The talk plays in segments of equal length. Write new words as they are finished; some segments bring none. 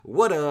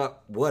What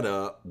up, what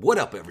up, what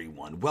up,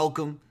 everyone?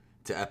 Welcome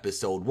to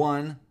episode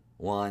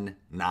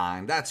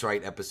 119. That's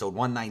right, episode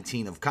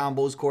 119 of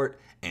Combos Court,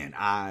 and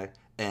I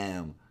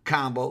am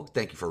Combo.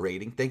 Thank you for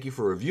rating. Thank you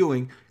for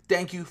reviewing.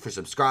 Thank you for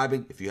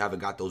subscribing. If you haven't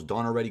got those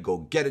done already, go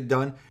get it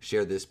done.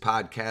 Share this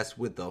podcast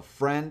with a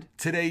friend.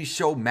 Today's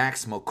show,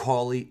 Max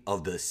McCauley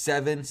of the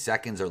 7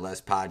 Seconds or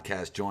Less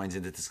podcast joins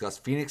in to discuss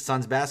Phoenix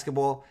Suns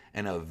basketball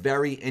and a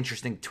very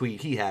interesting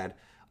tweet he had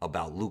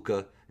about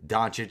Luka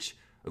Doncic.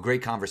 A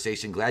great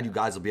conversation. Glad you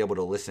guys will be able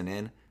to listen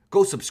in.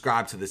 Go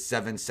subscribe to the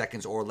 7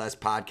 Seconds or Less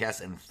podcast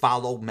and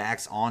follow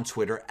Max on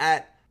Twitter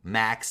at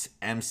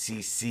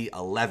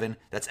MaxMCC11.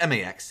 That's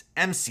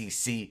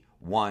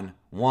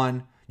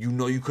MaxMCC11. You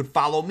know you could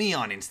follow me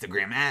on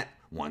Instagram at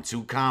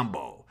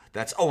 12combo.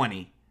 That's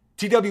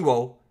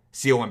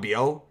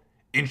ONETWOCOMBO.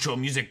 Intro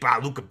music by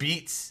Luka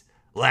Beats.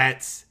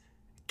 Let's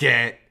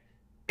get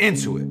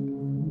into it.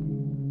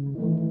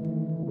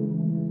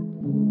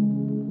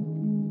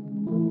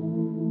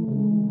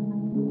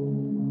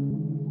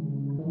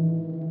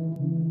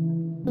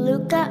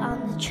 Luka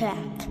on the track.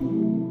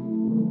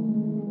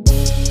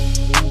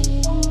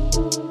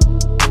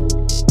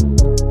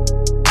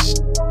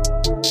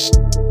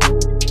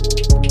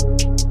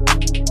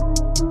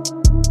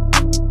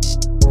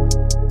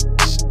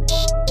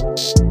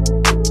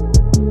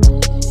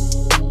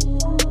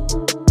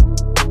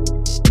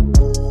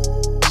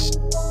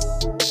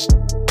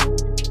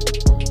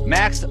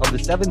 Max of the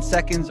 7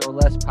 Seconds or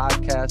Less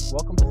podcast.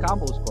 Welcome to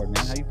Combos Court,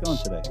 man. How you feeling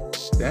today?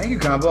 Thank you,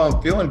 Combo.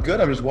 I'm feeling good.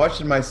 I'm just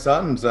watching my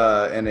Suns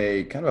in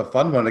a kind of a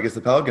fun one against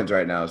the Pelicans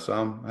right now, so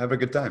I'm having a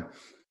good time.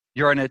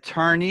 You're an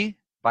attorney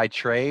by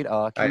trade.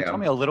 Can you tell am.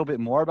 me a little bit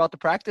more about the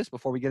practice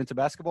before we get into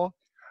basketball?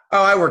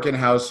 Oh, I work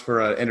in-house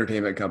for an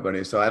entertainment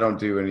company, so I don't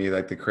do any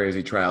like the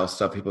crazy trial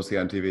stuff people see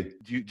on TV.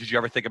 Did you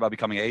ever think about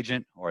becoming an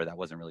agent, or that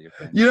wasn't really your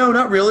thing? You know,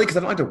 not really, because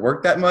I don't like to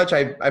work that much.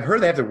 I've heard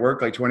they have to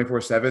work like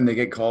 24/7. They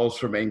get calls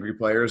from angry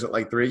players at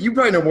like 3. You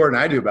probably know more than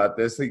I do about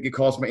this. They get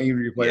calls from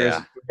angry players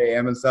at 3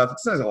 a.m. and stuff. It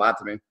sounds a lot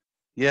to me.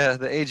 Yeah,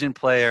 the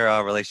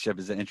agent-player relationship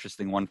is an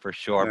interesting one for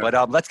sure. Yeah.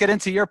 But let's get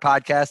into your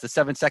podcast, the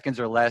 7 Seconds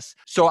or Less.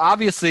 So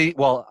obviously,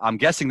 well, I'm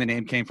guessing the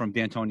name came from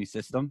D'Antoni's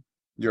system.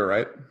 You're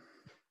right.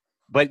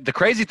 But the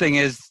crazy thing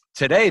is,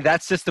 today,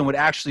 that system would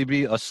actually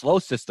be a slow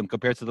system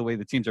compared to the way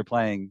the teams are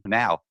playing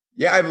now.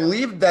 Yeah, I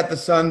believe that the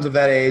Suns of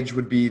that age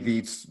would be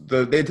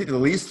they take the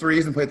least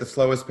threes and play at the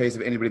slowest pace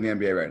of anybody in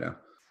the NBA right now.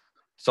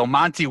 So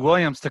Monty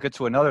Williams took it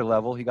to another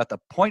level. He got the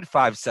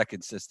 0.5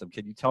 second system.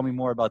 Can you tell me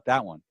more about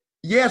that one?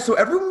 Yeah, so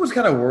everyone was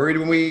kind of worried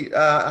when we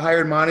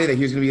hired Monty that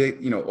he was going to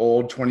be,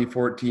 old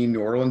 2014 New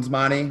Orleans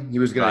Monty. He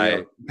was going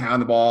to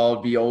pound the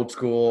ball, be old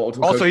school.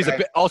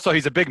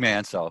 He's a big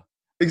man, so.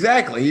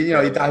 Exactly. He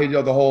thought he'd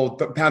do the whole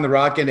pound the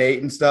rock into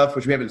 8 and stuff,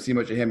 which we haven't seen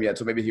much of him yet,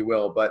 so maybe he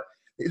will. But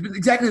it's been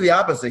exactly the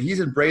opposite. He's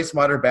embraced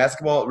modern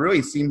basketball. It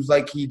really seems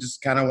like he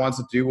just kind of wants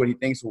to do what he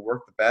thinks will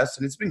work the best,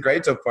 and it's been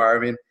great so far. I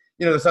mean,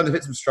 the Suns have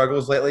hit some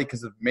struggles lately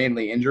because of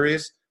mainly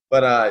injuries,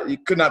 but you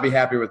could not be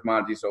happier with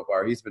Monty so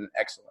far. He's been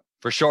excellent.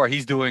 For sure.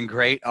 He's doing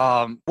great.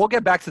 We'll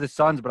get back to the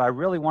Suns, but I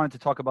really wanted to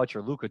talk about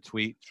your Luka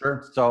tweet.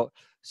 Sure.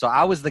 So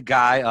I was the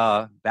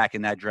guy back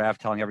in that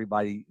draft telling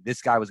everybody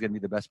this guy was going to be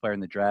the best player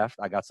in the draft.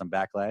 I got some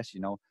backlash.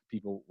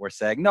 People were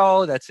saying,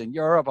 no, that's in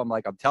Europe. I'm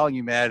like, I'm telling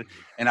you, man.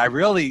 And I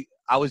was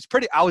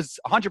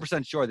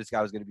 100% sure this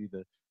guy was going to be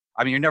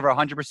you're never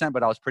 100%,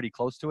 but I was pretty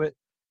close to it.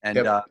 And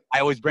Yep. I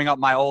always bring up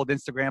my old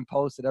Instagram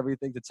posts and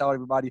everything to tell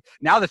everybody.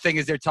 Now the thing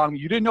is they're telling me,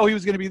 you didn't know he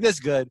was going to be this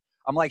good.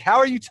 I'm like, how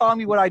are you telling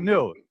me what I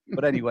knew?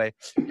 But anyway,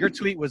 your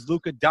tweet was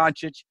Luka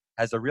Doncic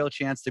has a real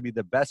chance to be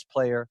the best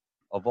player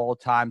of all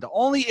time. The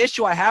only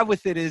issue I have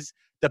with it is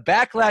the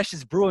backlash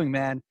is brewing,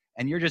 man,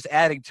 and you're just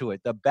adding to it.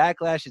 The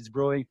backlash is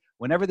brewing.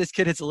 Whenever this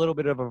kid hits a little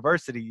bit of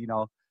adversity,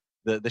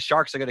 the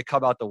sharks are going to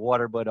come out the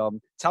water. But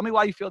tell me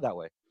why you feel that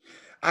way.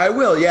 I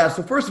will, yeah.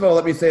 So first of all,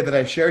 let me say that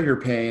I share your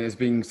pain as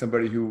being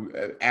somebody who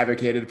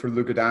advocated for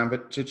Luka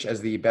Doncic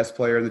as the best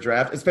player in the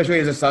draft, especially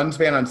as a Suns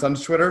fan on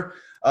Suns Twitter.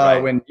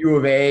 Right. When U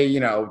of A,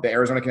 the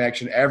Arizona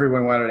connection,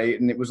 everyone wanted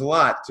Ayton. It was a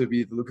lot to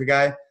be the Luka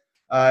guy.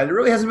 It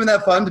really hasn't been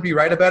that fun to be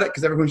right about it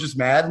because everyone's just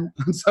mad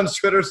on Suns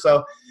Twitter.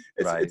 So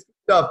it's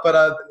tough.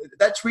 But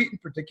that tweet in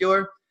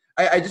particular,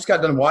 I just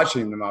got done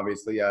watching them,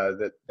 obviously.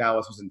 That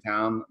Dallas was in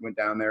town, went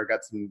down there,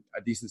 got some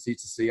decent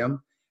seats to see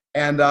him.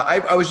 And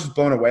I was just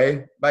blown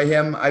away by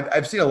him.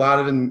 I've seen a lot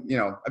of him.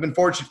 I've been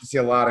fortunate to see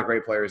a lot of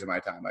great players in my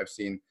time. I've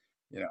seen,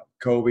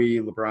 Kobe,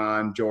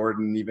 LeBron,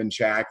 Jordan, even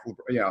Shaq,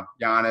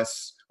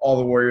 Giannis, all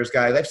the Warriors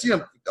guys. I've seen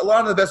a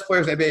lot of the best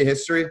players in NBA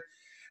history.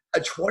 A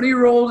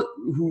 20-year-old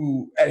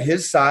who, at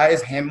his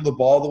size, handled the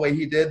ball the way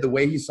he did, the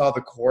way he saw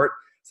the court,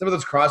 some of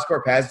those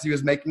cross-court passes he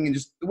was making, and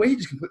just the way he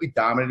just completely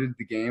dominated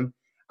the game.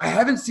 I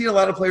haven't seen a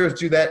lot of players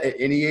do that at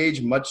any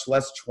age, much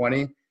less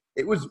 20.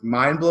 It was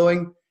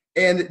mind-blowing.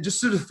 And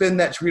just to defend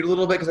that tweet a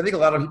little bit, because I think a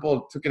lot of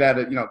people took it at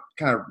it,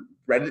 kind of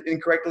read it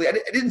incorrectly. I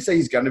didn't say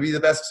he's going to be the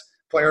best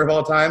player of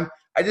all time.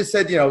 I just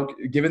said,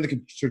 given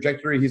the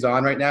trajectory he's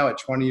on right now at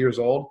 20 years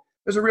old,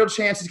 there's a real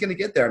chance he's going to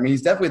get there. I mean,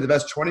 he's definitely the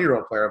best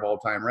 20-year-old player of all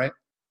time, right?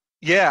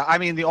 Yeah, I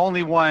mean, the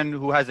only one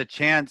who has a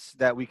chance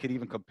that we could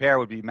even compare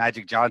would be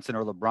Magic Johnson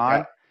or LeBron.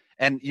 Yeah.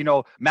 And,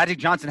 Magic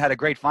Johnson had a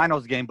great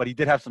finals game, but he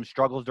did have some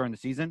struggles during the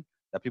season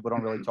that people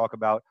don't really talk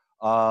about.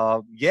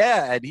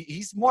 Yeah, and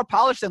he's more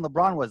polished than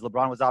LeBron was.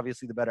 LeBron was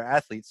obviously the better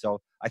athlete.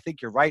 So I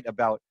think you're right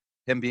about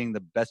him being the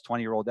best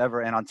 20-year-old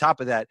ever. And on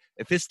top of that,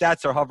 if his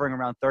stats are hovering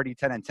around 30,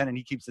 10, and 10, and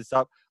he keeps this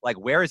up, like,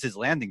 where is his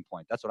landing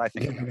point? That's what I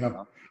think.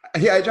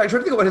 Yeah, I try to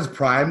think of what his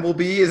prime will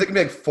be. Is it going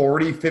to be like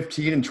 40,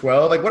 15, and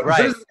 12? Like, what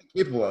is he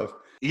capable of?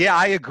 Yeah,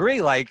 I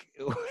agree. Like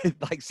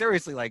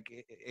seriously, like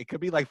it could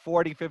be like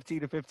 40,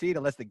 15 to 15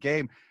 unless the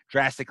game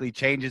drastically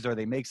changes or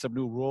they make some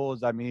new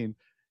rules. I mean,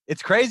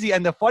 it's crazy.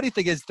 And the funny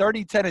thing is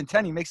 30, 10, and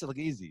 10, he makes it look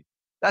easy.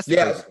 That's the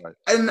crazy part.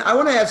 And I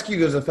want to ask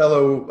you as a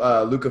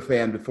fellow Luka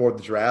fan before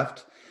the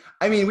draft,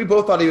 I mean, we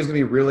both thought he was going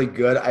to be really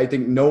good. I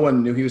think no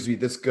one knew he was going to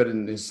be this good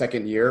in his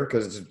second year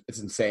because it's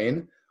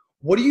insane.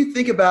 What do you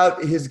think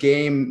about his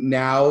game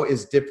now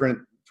is different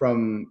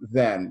from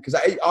then? Because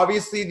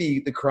obviously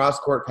the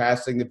cross-court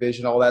passing, the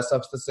vision, all that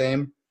stuff's the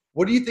same.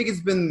 What do you think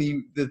has been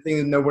the thing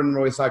that no one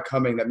really saw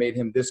coming that made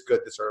him this good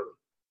this early?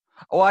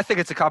 Oh, I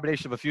think it's a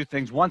combination of a few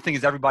things. One thing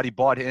is everybody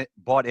bought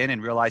in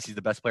and realized he's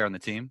the best player on the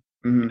team.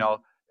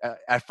 Mm-hmm.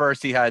 At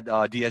first he had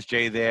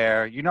DSJ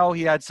there.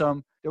 He had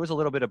there was a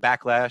little bit of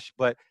backlash.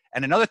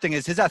 And another thing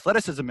is his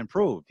athleticism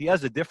improved. He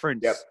has a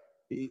difference. Yep.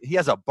 He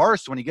has a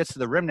burst when he gets to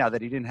the rim now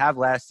that he didn't have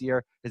last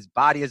year. His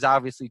body has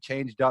obviously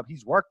changed up.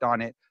 He's worked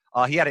on it.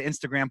 He had an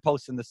Instagram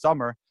post in the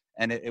summer,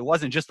 and it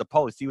wasn't just a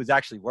post. He was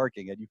actually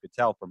working, and you could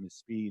tell from his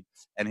speed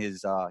and he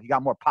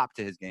got more pop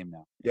to his game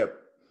now. Yep.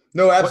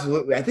 No,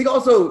 absolutely. I think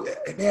also,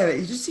 man,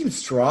 he just seems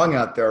strong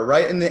out there,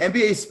 right? In the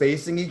NBA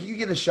spacing, he can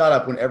get a shot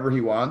up whenever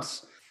he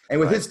wants. And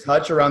with his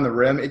touch around the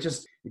rim, it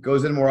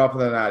goes in more often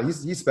than not.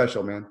 He's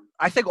special, man.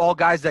 I think all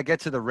guys that get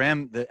to the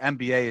rim, the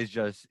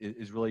NBA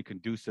is really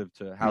conducive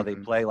to how they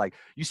play. Like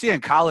you see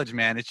in college,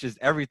 man, it's just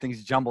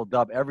everything's jumbled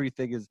up.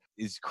 Everything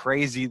is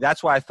crazy.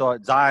 That's why I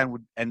thought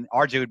Zion and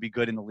RJ would be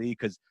good in the league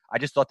because I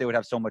just thought they would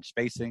have so much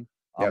spacing.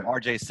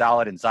 RJ's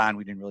solid, and Zion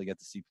we didn't really get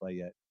to see play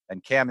yet.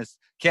 And Cam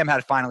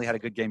finally had a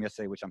good game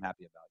yesterday, which I'm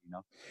happy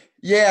about.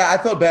 Yeah,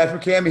 I felt bad for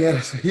Cam. He had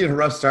a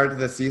rough start to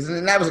the season,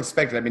 and that was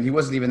expected. I mean, he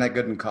wasn't even that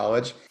good in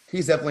college.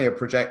 He's definitely a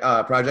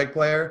project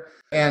player.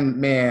 And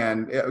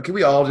man, can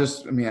we all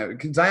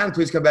can Zion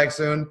please come back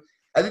soon?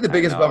 I think the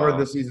biggest bummer of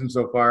the season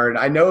so far, and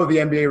I know the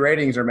NBA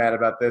ratings are mad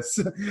about this.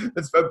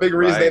 That's a big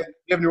reason they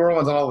give New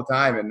Orleans on all the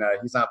time, and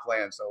he's not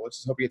playing. So let's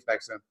just hope he gets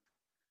back soon.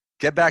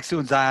 Get back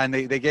soon, Zion.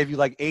 They gave you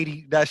like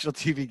 80 national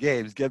TV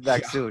games. Get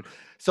back soon.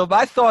 So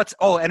my thoughts.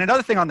 Oh, and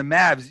another thing on the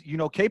Mavs,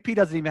 KP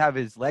doesn't even have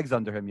his legs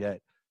under him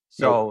yet.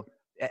 So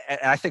and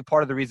I think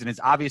part of the reason is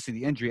obviously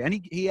the injury, and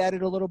he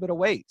added a little bit of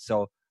weight,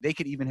 so they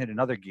could even hit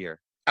another gear.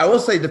 I will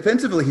say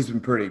defensively he's been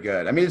pretty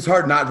good. I mean, it's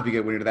hard not to be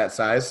good when you're that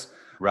size.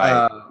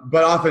 Right.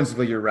 But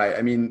offensively, you're right.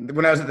 I mean,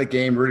 when I was at the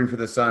game rooting for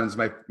the Suns,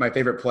 my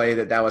favorite play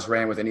that Dallas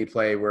ran was any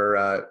play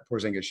where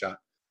Porzingis shot.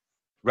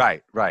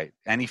 Right.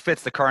 And he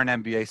fits the current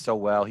NBA so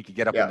well. He could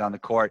get up and down the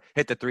court,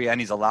 hit the three,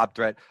 and he's a lob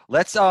threat.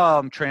 Let's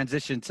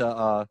transition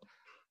to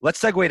let's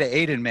segue to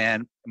Ayton,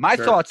 man. My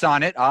thoughts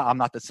on it. I'm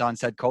not the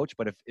Suns head coach,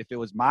 but if it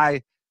was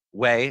my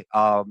way,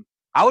 I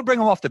would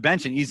bring him off the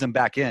bench and ease him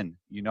back in.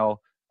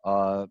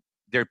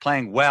 They're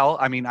playing well.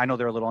 I mean, I know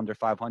they're a little under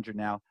 500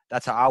 now.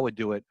 That's how I would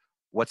do it.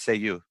 What say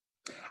you?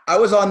 I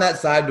was on that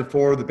side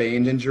before the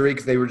Baines injury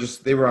because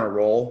they were on a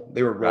roll.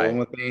 They were rolling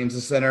with Baines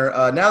the center.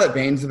 Now that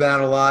Baines has been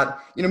out a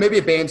lot, maybe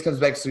if Baines comes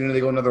back sooner,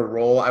 they go another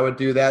roll. I would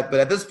do that. But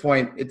at this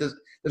point,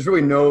 there's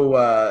really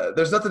no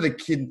there's nothing to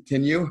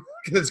continue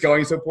because it's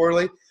going so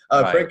poorly.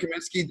 Frank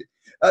Kaminsky,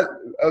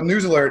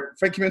 news alert: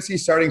 Frank Kaminsky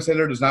starting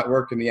center does not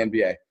work in the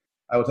NBA.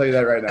 I will tell you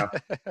that right now.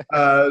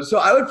 So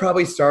I would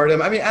probably start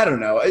him. I mean, I don't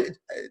know.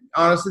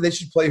 Honestly, they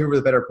should play whoever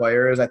the better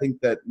player is. I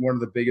think that one of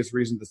the biggest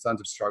reasons the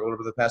Suns have struggled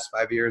over the past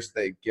 5 years is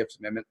they gift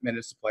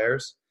minutes to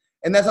players.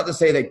 And that's not to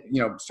say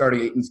that, starting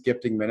Ayton's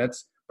gifting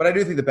minutes. But I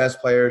do think the best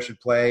player should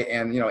play.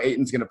 And,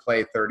 Ayton's going to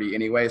play 30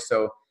 anyway.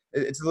 So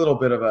it's a little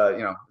bit of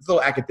it's a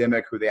little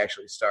academic who they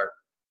actually start.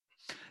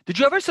 Did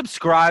you ever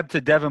subscribe to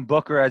Devin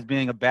Booker as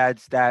being a good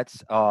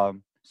stats,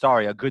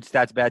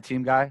 bad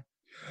team guy?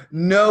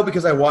 No,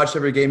 because I watched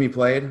every game he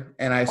played,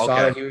 and I saw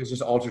that he was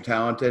just ultra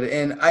talented.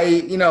 And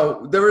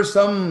there was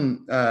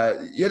some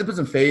you had to put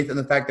some faith in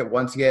the fact that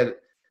once he had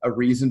a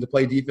reason to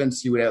play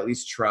defense, he would at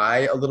least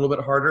try a little bit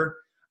harder.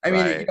 I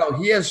mean,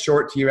 he has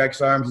short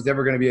T-Rex arms. He's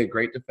never going to be a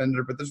great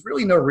defender, but there's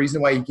really no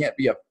reason why he can't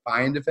be a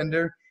fine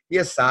defender. He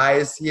has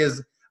size. He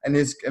has, and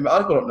a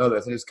lot of people don't know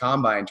this, in his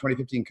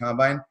 2015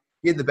 combine,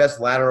 he had the best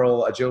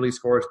lateral agility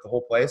scores at the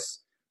whole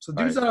place. So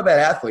dude's not a bad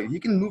athlete. He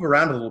can move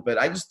around a little bit.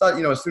 I just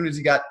thought, as soon as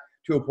he got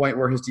to a point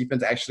where his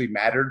defense actually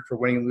mattered for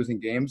winning and losing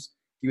games,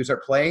 he would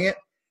start playing it.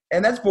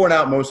 And that's borne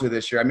out mostly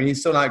this year. I mean, he's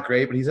still not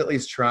great, but he's at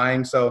least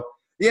trying. So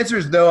the answer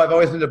is no. I've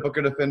always been a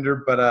Booker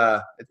defender,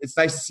 but it's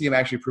nice to see him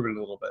actually prove it a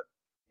little bit.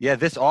 Yeah,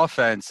 this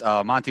offense,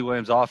 Monty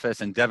Williams'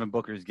 offense and Devin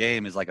Booker's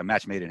game is like a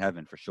match made in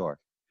heaven for sure.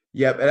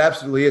 Yep, it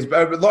absolutely is.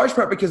 But large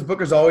part because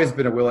Booker's always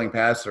been a willing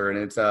passer, and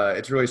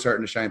it's really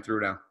starting to shine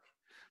through now.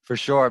 For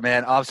sure,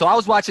 man. So I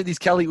was watching these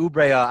Kelly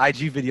Oubre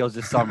IG videos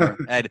this summer,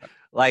 and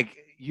like,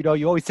 you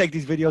always take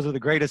these videos with a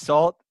grain of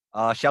salt.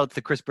 Shout out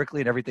to Chris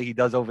Brickley and everything he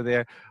does over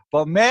there.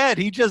 But man,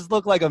 he just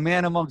looked like a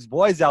man amongst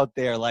boys out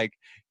there. Like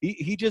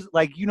he just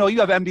like, you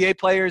have NBA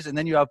players and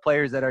then you have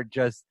players that are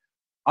just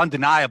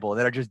undeniable,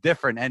 that are just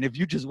different. And if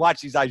you just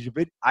watch these IG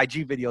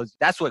videos,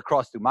 that's what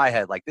crossed through my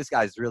head. Like, this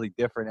guy's really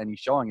different, and he's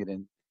showing it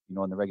in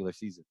the regular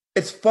season.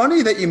 It's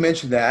funny that you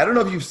mentioned that. I don't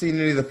know if you've seen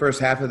any of the first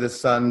half of this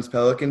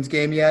Suns-Pelicans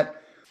game yet,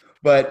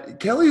 but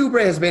Kelly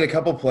Oubre has made a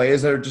couple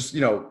plays that are just,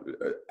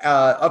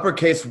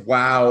 uppercase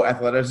wow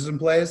athleticism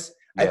plays.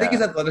 Yeah. I think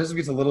his athleticism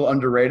gets a little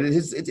underrated.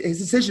 His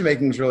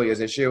decision-making is really his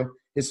issue.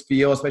 His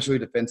feel, especially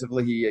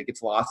defensively, he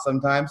gets lost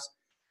sometimes.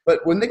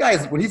 But when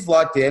he's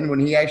locked in, when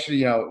he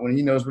actually, when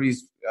he knows what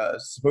he's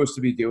supposed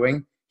to be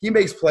doing, he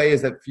makes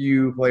plays that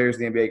few players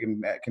in the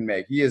NBA can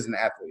make. He is an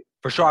athlete.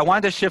 For sure. I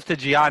wanted to shift to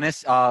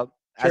Giannis.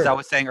 As I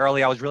was saying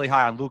earlier, I was really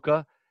high on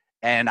Luka,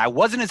 and I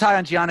wasn't as high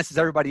on Giannis as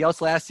everybody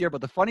else last year. But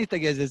the funny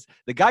thing is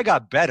the guy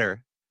got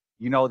better.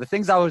 The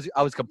things I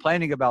was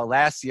complaining about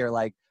last year,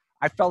 like,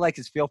 I felt like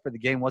his feel for the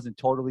game wasn't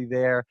totally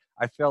there.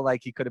 I felt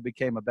like he could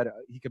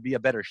be a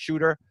better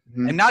shooter.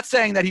 Mm-hmm. And not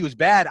saying that he was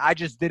bad. I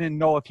just didn't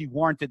know if he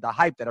warranted the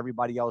hype that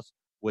everybody else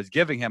was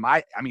giving him.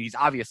 I mean, he's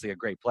obviously a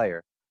great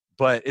player,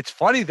 but it's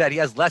funny that he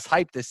has less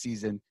hype this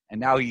season, and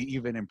now he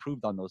even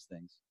improved on those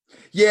things.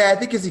 Yeah, I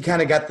think because he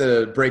kind of got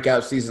the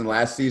breakout season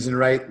last season,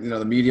 right?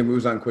 The media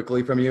moves on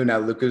quickly from you. Now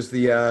Luka's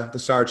the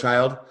star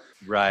child.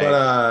 Right.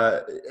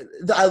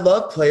 But I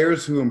love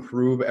players who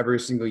improve every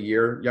single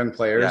year, young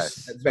players.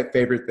 Yes. That's my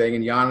favorite thing,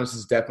 and Giannis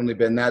has definitely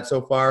been that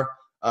so far.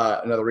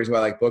 Another reason why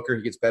I like Booker,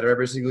 he gets better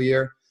every single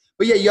year.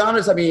 But yeah,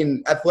 Giannis, I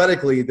mean,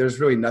 athletically, there's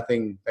really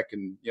nothing that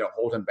can,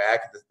 hold him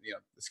back. The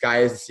sky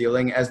is the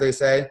ceiling, as they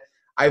say.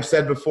 I've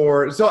said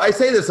before, so I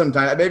say this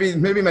sometimes.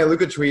 Maybe my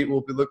Luka tweet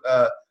will be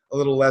a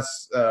little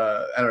less,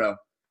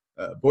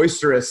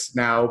 boisterous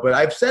now. But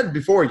I've said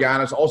before,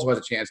 Giannis also has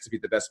a chance to be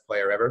the best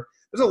player ever.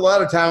 There's a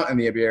lot of talent in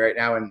the NBA right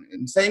now,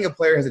 and saying a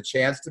player has a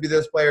chance to be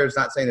this player is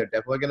not saying they're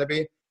definitely going to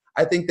be.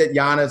 I think that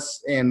Giannis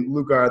and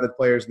Luka are the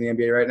players in the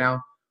NBA right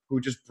now who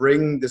just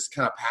bring this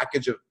kind of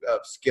package of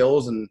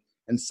skills and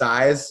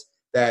size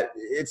that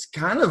it's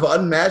kind of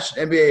unmatched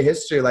in NBA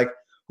history. Like,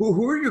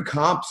 who are your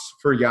comps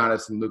for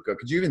Giannis and Luka?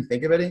 Could you even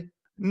think of any?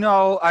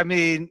 No, I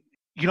mean,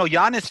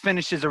 Giannis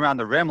finishes around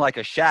the rim like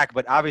a Shaq,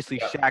 but obviously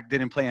Shaq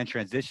didn't play in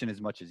transition as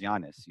much as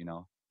Giannis,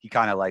 He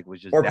kind of was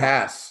just – Or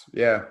pass,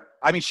 yeah.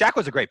 I mean, Shaq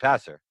was a great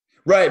passer.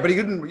 Right, but he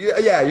couldn't –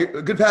 you're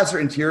a good passer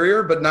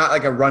interior, but not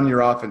like a run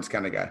your offense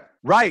kind of guy.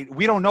 Right.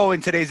 We don't know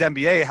in today's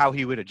NBA how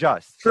he would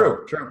adjust.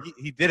 True.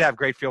 He did have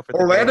great feel for the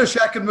Orlando game.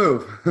 Shaq could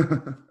move.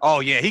 Oh,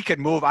 yeah, he could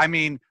move. I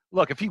mean,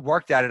 look, if he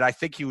worked at it, I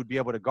think he would be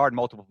able to guard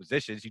multiple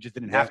positions. He just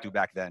didn't have to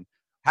back then.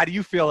 How do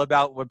you feel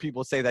about when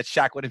people say that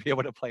Shaq wouldn't be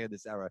able to play in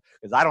this era?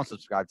 Because I don't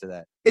subscribe to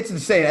that. It's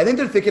insane. I think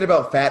they're thinking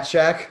about Fat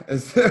Shaq,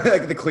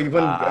 like the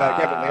Cleveland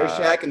Cavaliers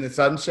Shaq and the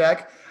Suns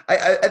Shaq.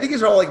 I think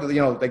these are all like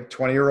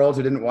 20-year-olds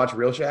who didn't watch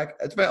real Shaq.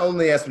 That's my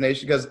only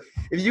explanation, because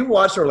if you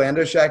watched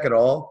Orlando Shaq at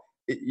all,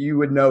 you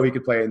would know he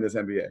could play in this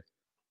NBA.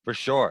 For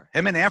sure,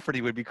 him and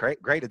Anthony would be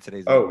great in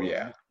today's. Oh NBA.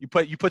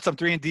 Yeah, you put some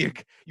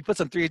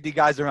 3-and-D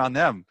guys around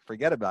them.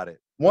 Forget about it.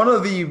 One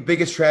of the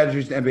biggest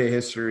tragedies in NBA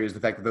history is the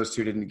fact that those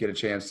two didn't get a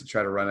chance to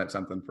try to run at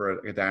something for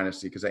a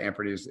dynasty because of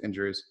Anthony's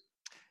injuries.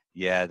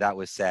 Yeah, that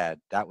was sad.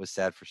 That was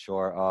sad for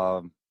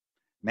sure.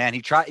 Man,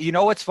 he tried.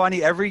 What's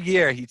funny? Every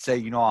year he'd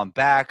say, I'm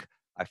back.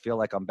 I feel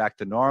like I'm back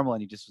to normal,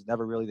 and he just was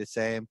never really the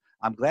same.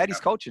 I'm glad he's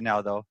coaching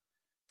now, though.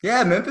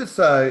 Yeah, Memphis,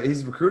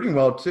 he's recruiting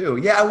well, too.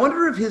 Yeah, I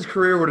wonder if his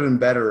career would have been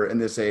better in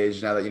this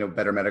age now that,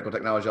 better medical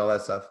technology, all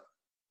that stuff.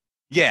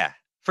 Yeah,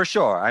 for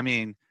sure. I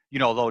mean,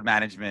 load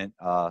management,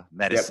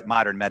 medicine,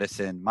 modern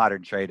medicine,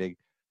 modern trading,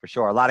 for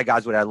sure. A lot of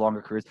guys would have had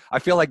longer careers. I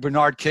feel like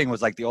Bernard King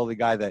was like the only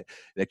guy that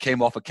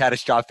came off a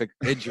catastrophic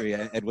injury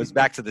and was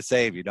back to the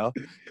same,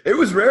 It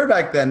was rare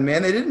back then,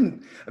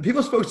 man.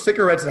 People smoked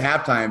cigarettes at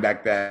halftime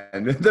back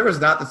then. There was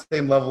not the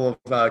same level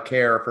of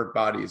care for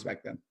bodies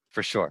back then.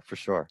 For sure.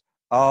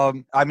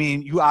 I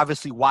mean, you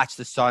obviously watch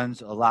the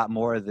Suns a lot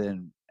more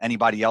than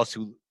anybody else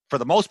who, for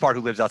the most part,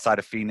 who lives outside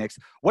of Phoenix.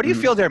 What do you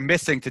feel they're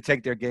missing to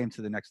take their game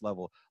to the next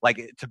level,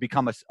 like to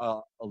become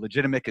a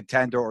legitimate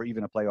contender or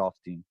even a playoff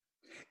team?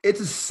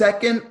 It's a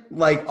second,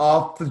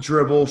 off the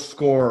dribble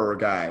scorer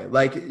guy.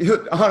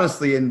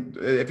 Honestly, and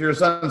if you're a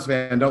Suns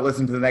fan, don't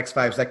listen to the next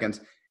 5 seconds.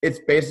 It's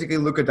basically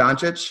Luka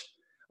Doncic.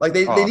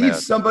 They need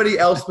somebody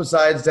else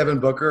besides Devin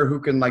Booker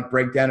who can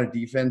break down a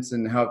defense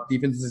and how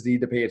defenses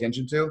need to pay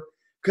attention to.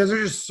 Because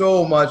there's just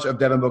so much of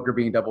Devin Booker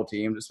being double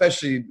teamed,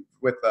 especially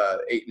with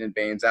Ayton and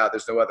Baines out.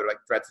 There's no other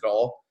threats at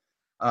all.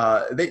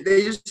 They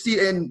just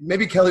see, and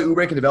maybe Kelly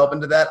Oubre can develop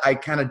into that. I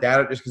kind of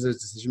doubt it just because of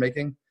his decision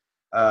making.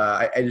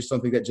 I just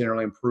don't think that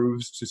generally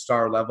improves to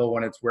star level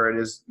when it's where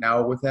it is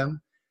now with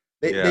him.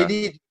 They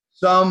need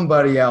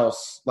somebody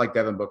else like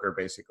Devin Booker,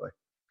 basically.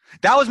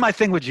 That was my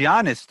thing with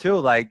Giannis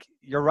too.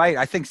 You're right.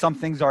 I think some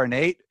things are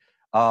innate.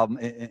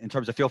 in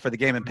terms of feel for the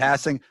game and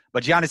passing.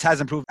 But Giannis has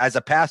improved as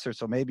a passer,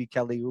 so maybe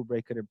Kelly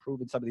Oubre could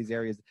improve in some of these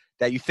areas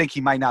that you think he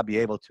might not be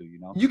able to, you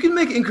know? You can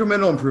make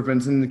incremental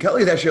improvements, and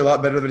Kelly's actually a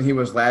lot better than he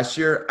was last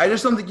year. I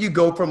just don't think you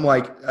go from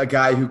like a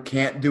guy who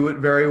can't do it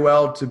very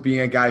well to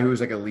being a guy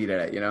who's like elite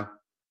at it, you know?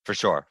 For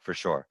sure.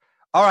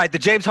 All right, the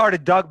James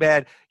Harden dunk,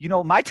 man. You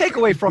know, my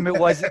takeaway from it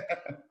was,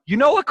 you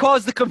know what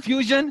caused the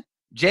confusion?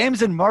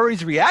 James and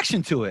Murray's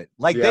reaction to it.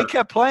 Like, they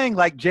kept playing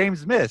like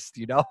James missed,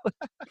 you know?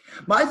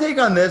 My take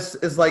on this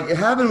is, like, it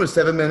happened with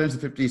 7 minutes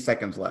and 50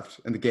 seconds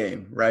left in the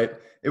game, right?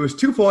 It was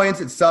 2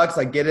 points. It sucks.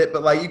 I get it.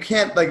 But, like, you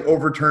can't, like,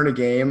 overturn a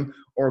game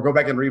or go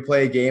back and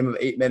replay a game of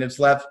 8 minutes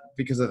left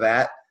because of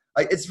that.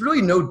 Like, it's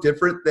really no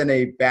different than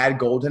a bad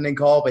goaltending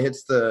call if it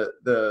hits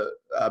the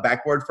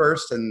backboard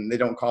first and they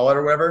don't call it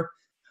or whatever.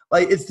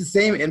 Like, it's the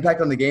same impact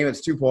on the game.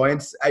 It's 2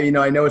 points. I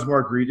know it's more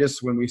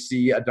egregious when we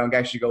see a dunk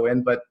actually go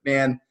in, but,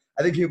 man,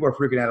 I think people are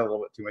freaking out a little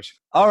bit too much.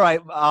 All right,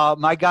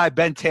 my guy,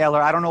 Ben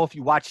Taylor. I don't know if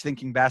you watch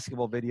Thinking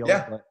Basketball videos.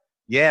 Yeah. But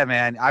yeah,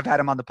 man. I've had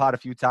him on the pod a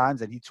few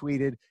times, and he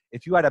tweeted,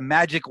 if you had a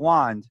magic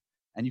wand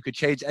and you could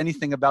change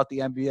anything about the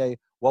NBA,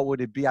 what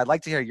would it be? I'd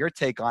like to hear your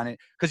take on it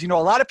because, you know,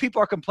 a lot of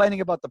people are complaining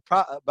about the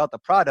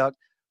product,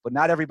 but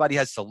not everybody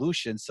has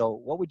solutions. So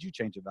what would you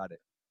change about it?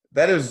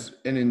 That is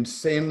an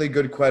insanely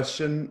good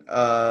question,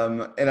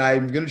 and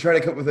I'm going to try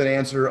to come up with an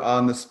answer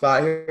on the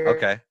spot here.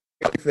 Okay.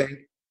 I think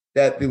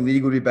that the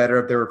league would be better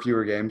if there were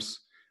fewer games.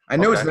 I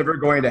know it's never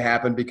going to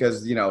happen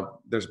because, you know,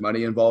 there's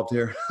money involved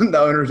here. The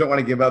owners don't want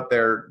to give up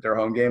their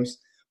home games.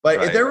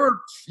 But if there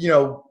were, you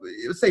know,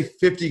 let's say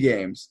 50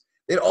 games,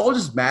 it'd all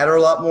just matter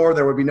a lot more.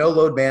 There would be no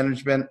load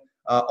management.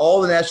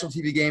 All the national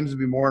TV games would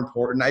be more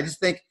important. I just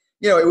think,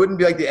 you know, it wouldn't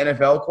be like the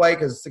NFL quite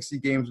because 60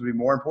 games would be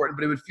more important,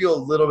 but it would feel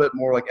a little bit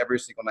more like every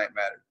single night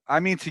mattered.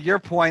 I mean, to your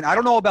point, I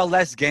don't know about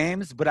less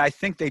games, but I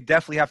think they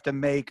definitely have to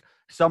make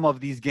some of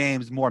these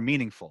games more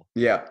meaningful.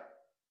 Yeah.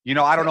 You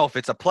know, I don't know if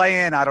it's a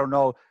play-in. I don't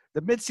know.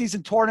 The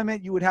midseason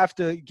tournament, you would have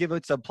to give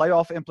it some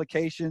playoff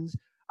implications.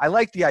 I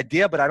like the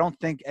idea, but I don't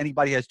think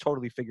anybody has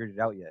totally figured it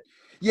out yet.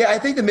 Yeah, I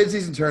think the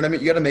midseason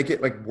tournament, you got to make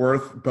it like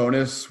worth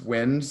bonus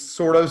wins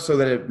sort of so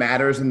that it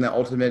matters in the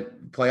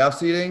ultimate playoff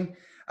seeding.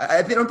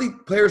 I don't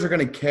think players are going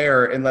to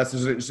care unless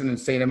there's just an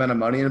insane amount of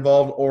money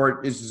involved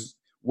or it's just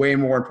way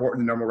more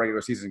important than normal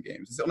regular season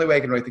games. It's the only way I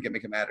can really think it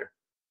make it matter.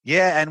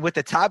 Yeah, and with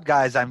the top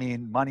guys, I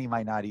mean, money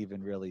might not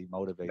even really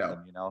motivate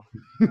them, you know?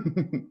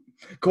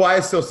 Kawhi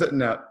is still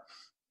sitting out.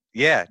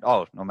 Yeah.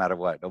 Oh, no matter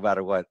what.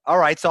 All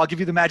right, so I'll give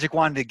you the magic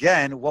wand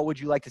again. What would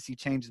you like to see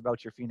changed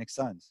about your Phoenix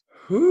Suns?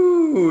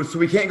 Ooh, so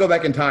we can't go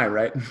back in time,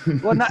 right?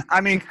 Well,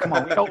 come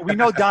on. We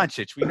know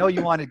Doncic. We know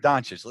you wanted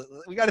Doncic.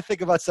 We got to think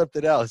about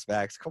something else,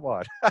 Max. Come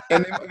on.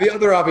 And the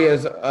other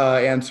obvious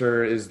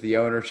answer is the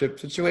ownership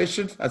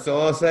situation. That's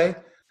all I'll say.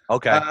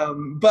 Okay.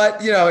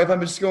 But, you know, if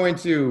I'm just going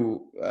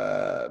to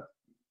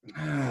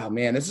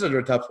this is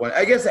a tough one.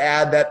 I guess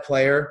add that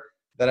player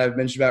that I've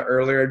mentioned about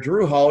earlier.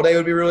 Jrue Holiday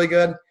would be really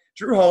good.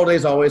 Jrue Holiday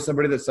is always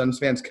somebody that Suns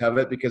fans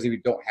covet because we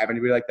don't have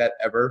anybody like that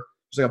ever.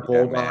 Just like a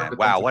bulldog.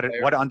 Wow, what an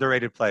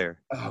underrated player.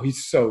 Oh,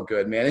 he's so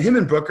good, man. And him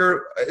and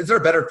Booker, is there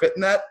a better fit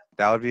than that?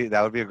 That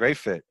would be a great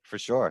fit for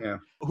sure. Yeah.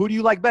 Who do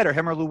you like better,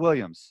 him or Lou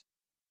Williams?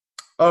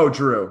 Oh,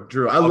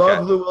 Jrue. I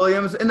love Lou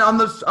Williams. And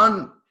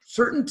on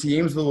certain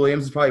teams, Lou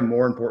Williams is probably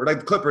more important. Like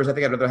the Clippers, I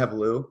think I'd rather have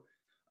Lou.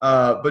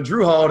 But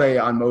Jrue Holiday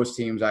on most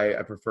teams,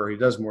 I prefer. He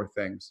does more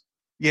things.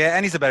 Yeah,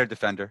 and he's a better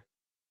defender.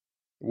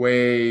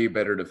 Way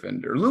better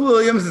defender. Lou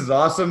Williams is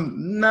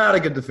awesome. Not a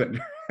good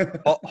defender.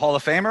 Hall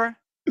of Famer?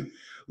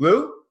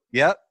 Lou?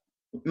 Yep.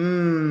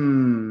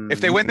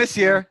 If they win this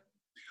year.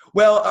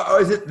 Well,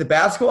 is it the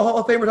Basketball Hall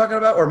of Fame we're talking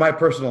about or my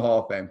personal Hall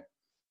of Fame?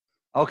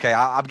 Okay,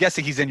 I'm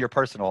guessing he's in your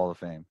personal Hall of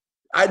Fame.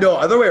 I know,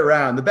 other way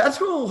around. The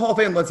Basketball Hall of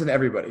Fame lets in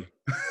everybody.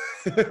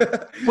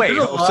 Wait,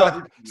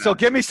 so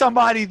give me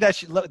somebody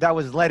that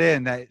was let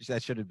in that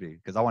shouldn't be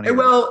because I want to.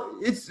 Well,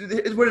 it's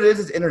what it is.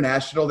 It's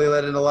international. They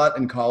let in a lot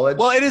in college.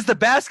 Well, it is the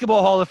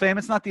Basketball Hall of Fame.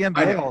 It's not the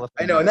NBA Hall of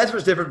Fame. I know, and that's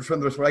what's different from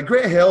the rest. Like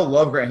Grant Hill,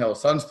 love Grant Hill,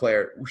 Suns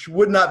player,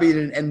 would not be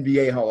in an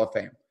NBA Hall of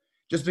Fame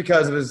just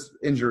because of his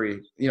injury.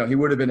 You know, he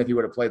would have been if he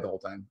would have played the whole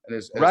time.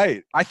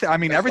 Right. I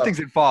mean, everything's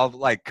involved,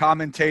 like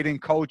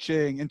commentating,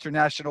 coaching,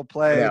 international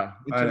play,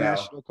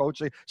 international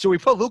coaching. Should we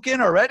put Luka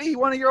in already? He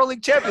won a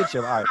EuroLeague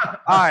championship. All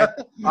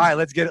right.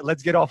 Let's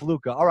get off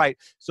Luka. All right.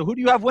 So who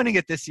do you have winning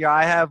it this year?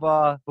 I have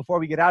before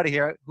we get out of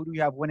here, who do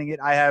you have winning it?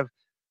 I have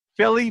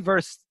Philly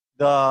versus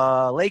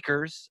the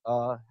Lakers.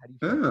 How do you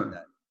feel about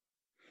that?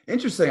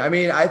 Interesting. I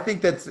mean, I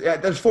think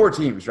there's 4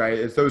 teams, right?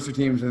 It's those 2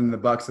 teams and the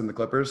Bucks and the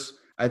Clippers.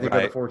 I think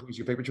are the 4 teams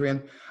you pick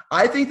between.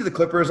 I think that the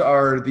Clippers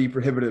are the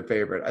prohibitive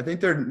favorite. I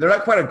think they're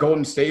not quite a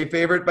Golden State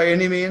favorite by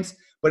any means,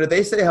 but if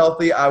they stay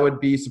healthy, I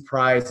would be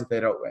surprised if they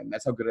don't win.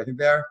 That's how good I think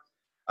they are.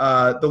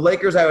 The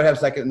Lakers I would have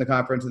second in the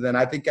conference, and then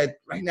I think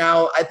right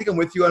now I'm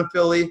with you on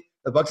Philly.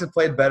 The Bucks have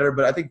played better,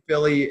 but I think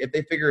Philly, if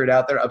they figure it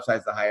out, their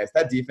upside's the highest.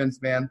 That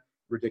defense, man,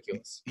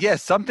 ridiculous. Yeah,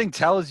 something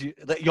tells you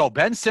that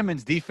Ben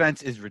Simmons'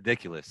 defense is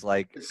ridiculous.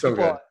 Like it's so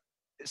good.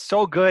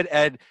 So good,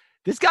 and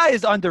This guy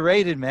is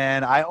underrated,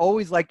 man. I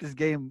always like this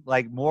game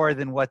like more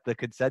than what the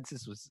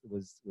consensus was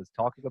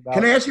talking about.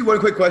 Can I ask you one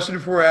quick question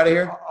before we're out of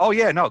here? Oh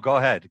yeah, no, go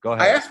ahead.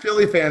 I ask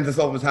Philly fans this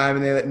all the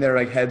time, and their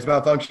like heads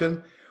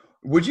malfunction.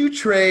 Would you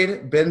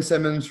trade Ben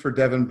Simmons for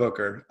Devin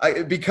Booker?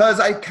 Because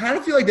I kind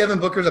of feel like Devin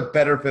Booker is a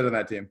better fit on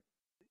that team.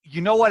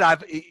 You know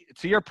what?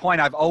 To your point,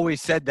 I've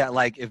always said that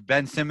like if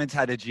Ben Simmons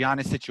had a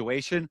Giannis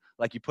situation,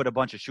 like you put a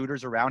bunch of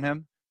shooters around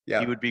him,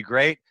 he would be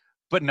great.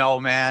 But no,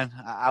 man,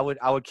 I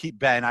would keep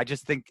Ben. I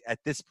just think at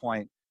this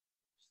point,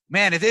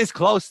 man, it is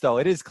close though.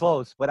 It is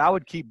close, but I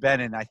would keep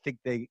Ben, and I think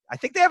they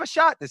have a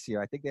shot this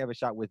year. I think they have a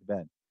shot with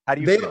Ben. How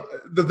do you feel?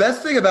 The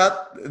best thing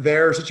about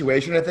their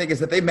situation, I think, is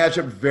that they match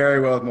up very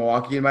well with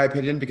Milwaukee, in my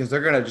opinion, because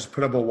they're going to just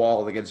put up a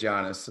wall against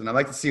Giannis, and I'd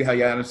like to see how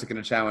Giannis is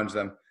going to challenge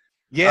them.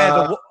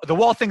 Yeah, the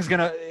wall thing's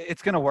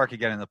gonna work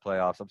again in the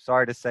playoffs. I'm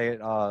sorry to say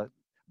it,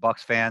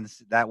 Bucks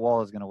fans. That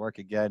wall is gonna work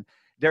again.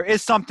 There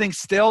is something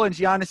still in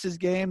Giannis's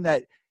game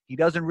that he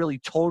doesn't really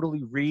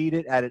totally read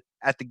it at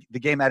the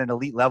game at an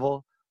elite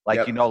level, like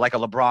like a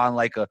LeBron,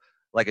 like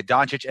a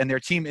Doncic, and their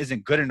team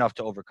isn't good enough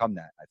to overcome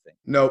that. I think.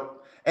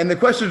 Nope. And the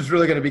question is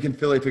really going to be, can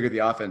Philly figure the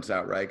offense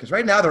out, right? Because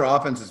right now their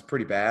offense is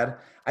pretty bad.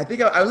 I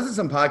think I was listening to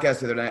some podcast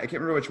the other night. I can't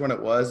remember which one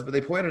it was, but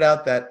they pointed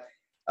out that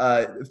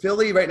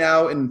Philly right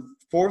now in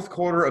fourth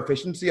quarter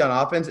efficiency on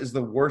offense is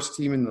the worst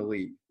team in the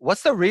league.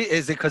 What's the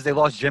is it because they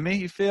lost Jimmy,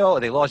 you feel? Or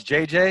they lost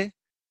JJ?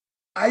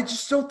 I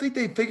just don't think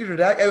they figured it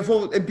out.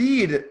 Well,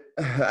 Embiid,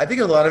 I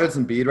think a lot of it's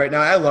Embiid right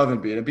now. I love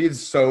Embiid. Embiid's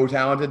so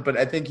talented, but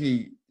I think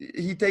he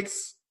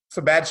takes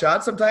some bad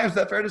shots sometimes. Is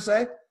that fair to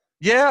say?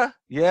 Yeah.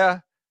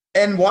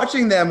 And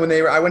watching them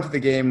I went to the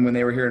game when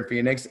they were here in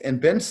Phoenix,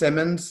 and Ben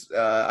Simmons,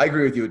 I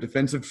agree with you, a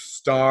defensive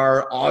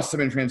star,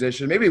 awesome in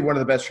transition, maybe one of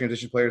the best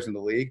transition players in the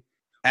league.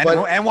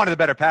 And one of the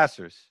better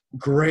passers.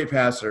 Great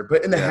passer.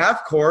 But in the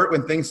half court,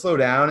 when things slow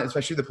down,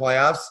 especially the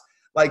playoffs,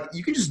 like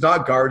you can just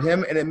not guard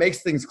him, and it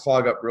makes things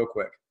clog up real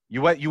quick.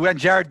 You went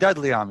Jared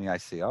Dudley on me, I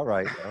see. All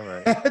right.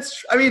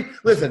 I mean,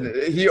 listen,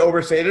 he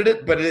overstated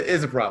it, but it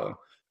is a problem.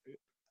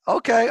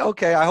 Okay.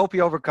 I hope he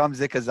overcomes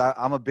it because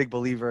I'm a big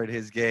believer in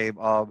his game.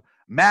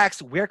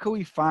 Max, where can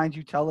we find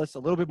you? Tell us a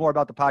little bit more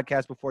about the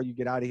podcast before you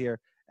get out of here,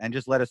 and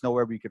just let us know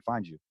where we could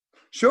find you.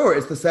 Sure.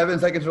 It's the 7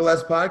 Seconds or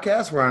Less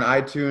podcast. We're on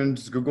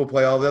iTunes, Google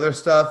Play, all the other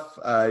stuff.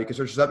 You can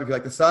search us up if you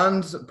like the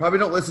Suns. Probably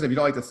don't listen if you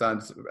don't like the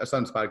Suns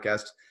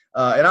podcast.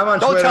 And I'm on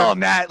Twitter. Don't tell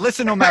them that.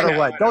 Listen no matter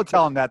what. Don't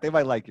tell them that. They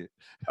might like it.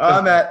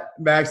 I'm at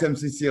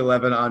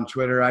MaxMCC11 on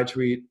Twitter. I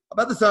tweet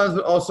about the Suns,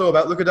 but also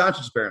about Luka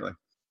Doncic, apparently.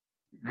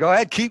 Go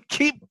ahead. Keep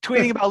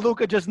tweeting about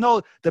Luka. Just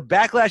know the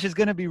backlash is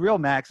going to be real,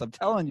 Max. I'm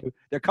telling you.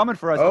 They're coming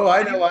for us. Oh,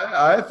 I know.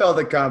 I felt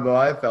it, Combo.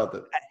 I felt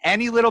it.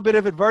 Any little bit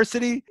of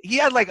adversity. He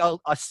had like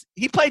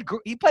he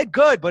played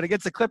good, but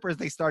against the Clippers,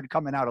 they started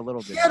coming out a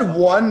little bit. He had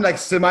one like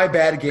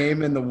semi-bad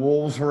game, and the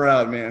Wolves were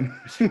out, man.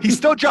 He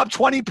still dropped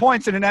 20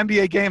 points in an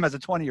NBA game as a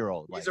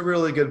 20-year-old. He's a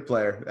really good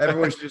player.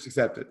 Everyone should just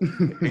accept it.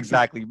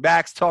 Exactly.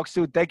 Max, talk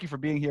soon. Thank you for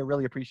being here.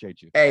 Really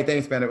appreciate you. Hey,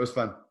 thanks, man. It was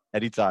fun.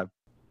 Anytime.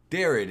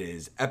 There it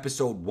is.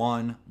 Episode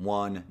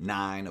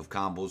 119 of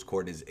Combos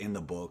Court is in the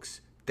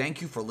books.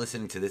 Thank you for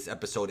listening to this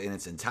episode in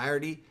its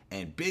entirety,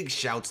 and big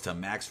shouts to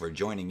Max for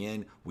joining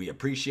in. We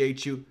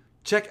appreciate you.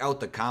 Check out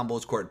the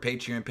Combos Court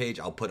Patreon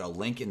page. I'll put a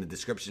link in the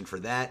description for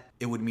that.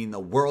 It would mean the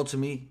world to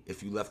me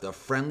if you left a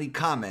friendly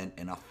comment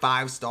and a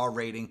 5-star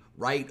rating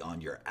right on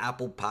your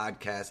Apple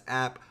Podcast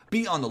app.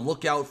 Be on the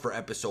lookout for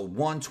episode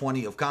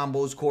 120 of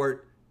Combos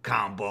Court.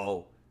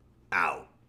 Combo out.